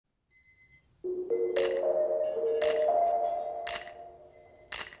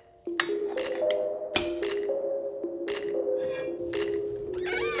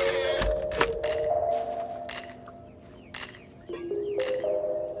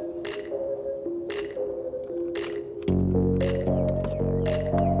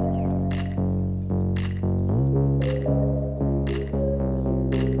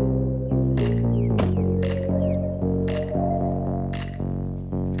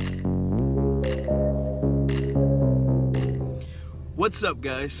What's up,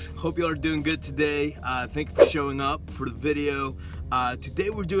 guys? Hope y'all are doing good today. Thank you for showing up for the video.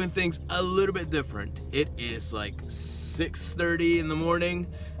 Today we're doing things a little bit different. It is like 6:30 in the morning,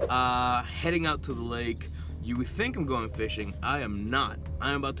 heading out to the lake. You would think I'm going fishing. I am not.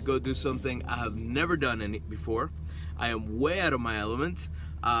 I am about to go do something I have never done before. I am way out of my element.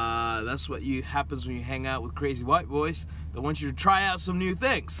 That's what happens when you hang out with crazy white boys that want you to try out some new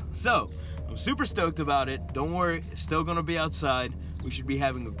things. So I'm super stoked about it. Don't worry, it's still gonna be outside. We should be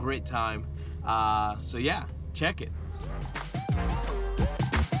having a great time. So yeah, check it.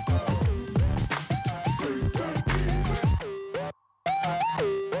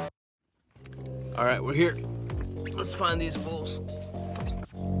 All right, we're here. Let's find these fools.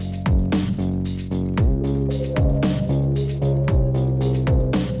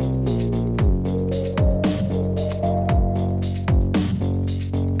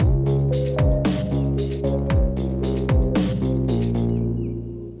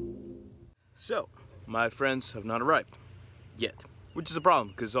 So, my friends have not arrived yet, which is a problem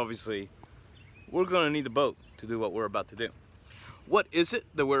because obviously we're gonna need a boat to do what we're about to do. What is it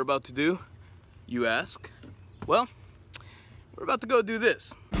that we're about to do, you ask? Well, we're about to go do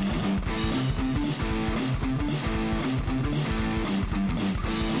this.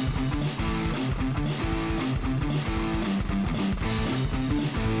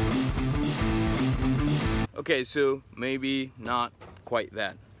 Okay, so maybe not quite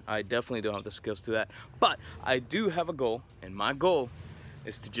that. I definitely don't have the skills to that, but I do have a goal, and my goal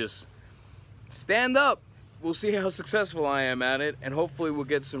is to just stand up. We'll see how successful I am at it, and hopefully we'll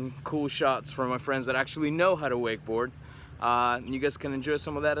get some cool shots from my friends that actually know how to wakeboard, and you guys can enjoy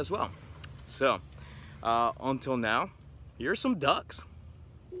some of that as well. So, until now, here are some ducks.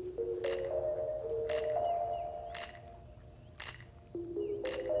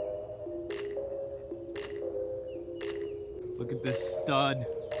 Look at this stud,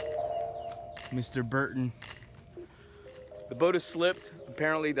 Mr. Burton. The boat is slipped.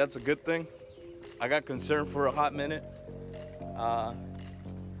 Apparently that's a good thing. I got concerned for a hot minute.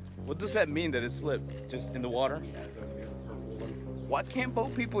 What does that mean that it slipped? Just in the water? Why can't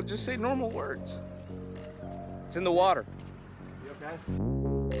boat people just say normal words? It's in the water. You okay?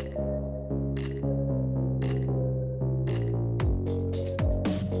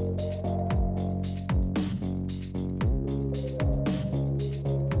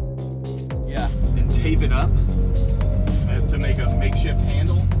 Tape it up to make a makeshift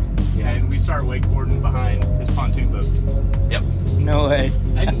handle, and we start wakeboarding behind his pontoon boat. Yep. No way.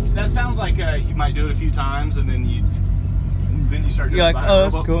 And that sounds like you might do it a few times, and then you start doing it. You're like, oh,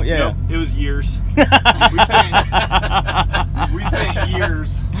 that's cool. Yeah. Nope, it was years. we spent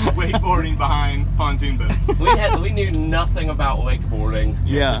years wakeboarding behind pontoon boats. We knew nothing about wakeboarding.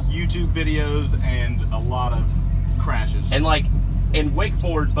 Yeah. Just YouTube videos and a lot of crashes. And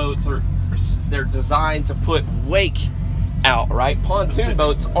wakeboard boats they're designed to put wake out, right? Pontoon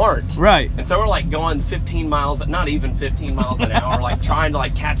boats aren't. Right. And so we're like going 15 miles, not even 15 miles an hour, like trying to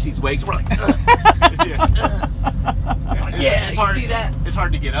like catch these wakes. We're like, yeah, it's hard, you see that? It's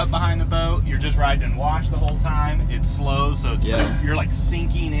hard to get up behind the boat. You're just riding and wash the whole time. It's slow, so you're like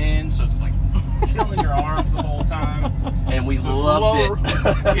sinking in, so it's like killing your arms the whole time. And we loved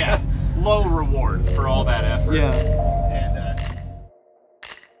it. Yeah, low reward for all that effort. Yeah. And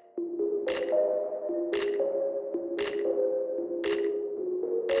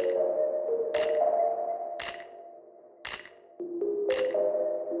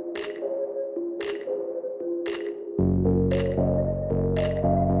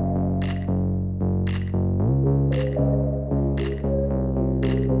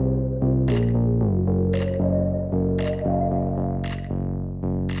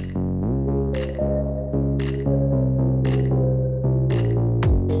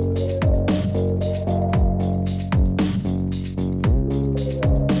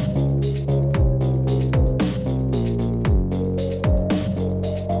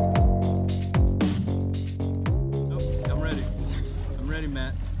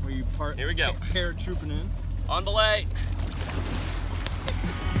Here we go. Paratrooping in. On belay.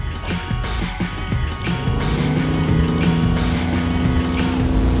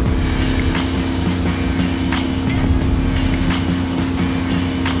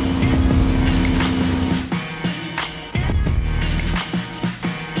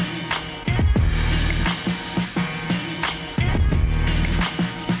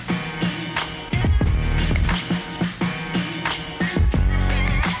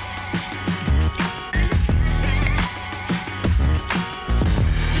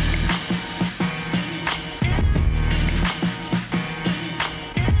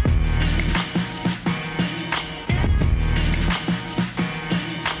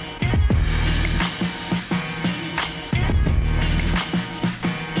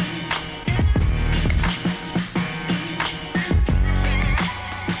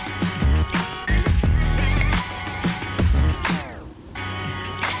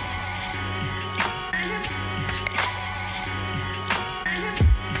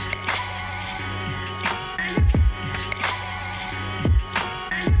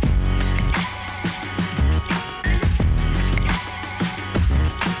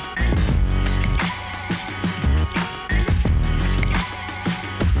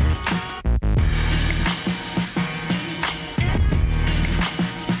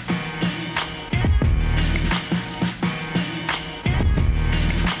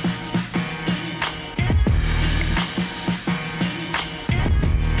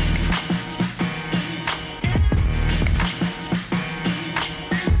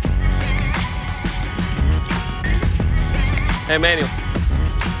 Hey, Emmanuel.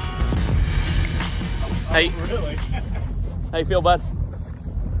 Hey. Really? How you feel, bud?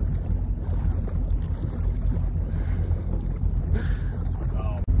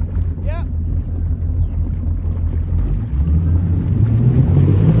 Yeah.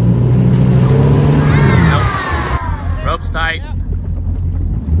 Nope. Rope's tight. Yeah.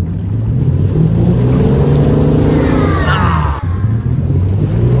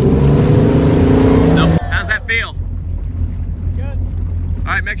 Nope. How's that feel? Good. All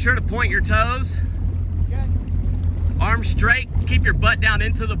right, make sure to point your toes. Good. Arms straight. Keep your butt down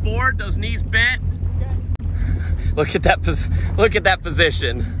into the board. Those knees bent. Good. Look at that. Look at that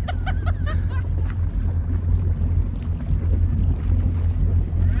position. All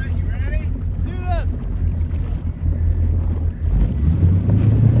right, you ready? Do this.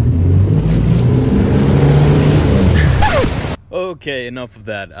 Okay, enough of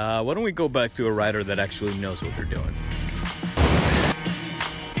that. Why don't we go back to a rider that actually knows what they're doing?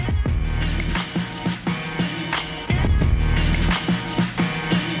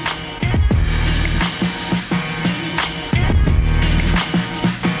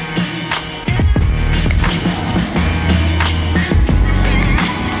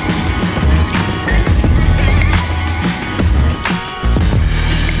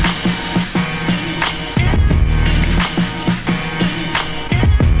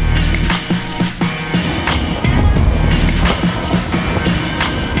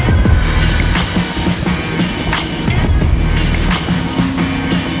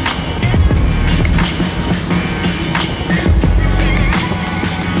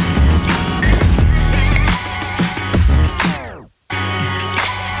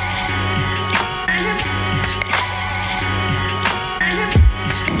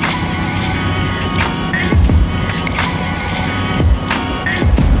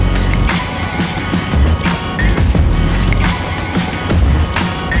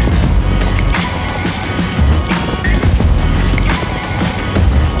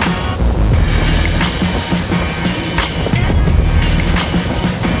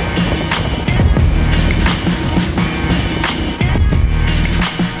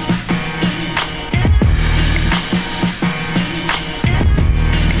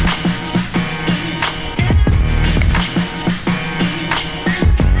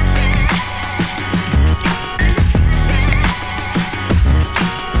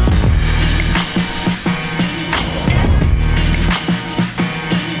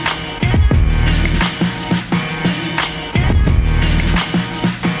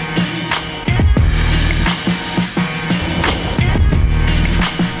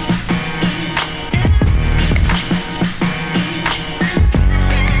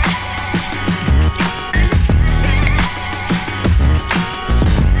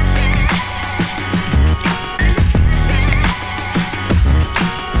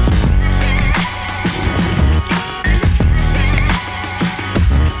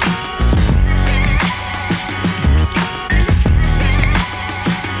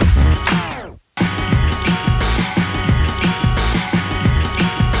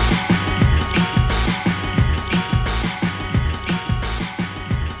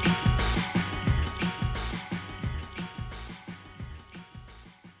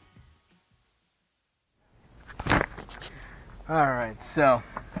 Alright, so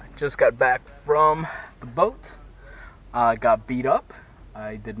just got back from the boat. I got beat up.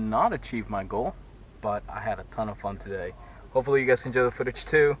 I did not achieve my goal, but I had a ton of fun today. Hopefully you guys enjoy the footage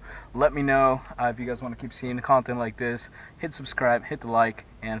too. Let me know if you guys want to keep seeing content like this. Hit subscribe, hit the like,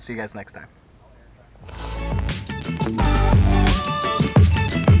 and see you guys next time.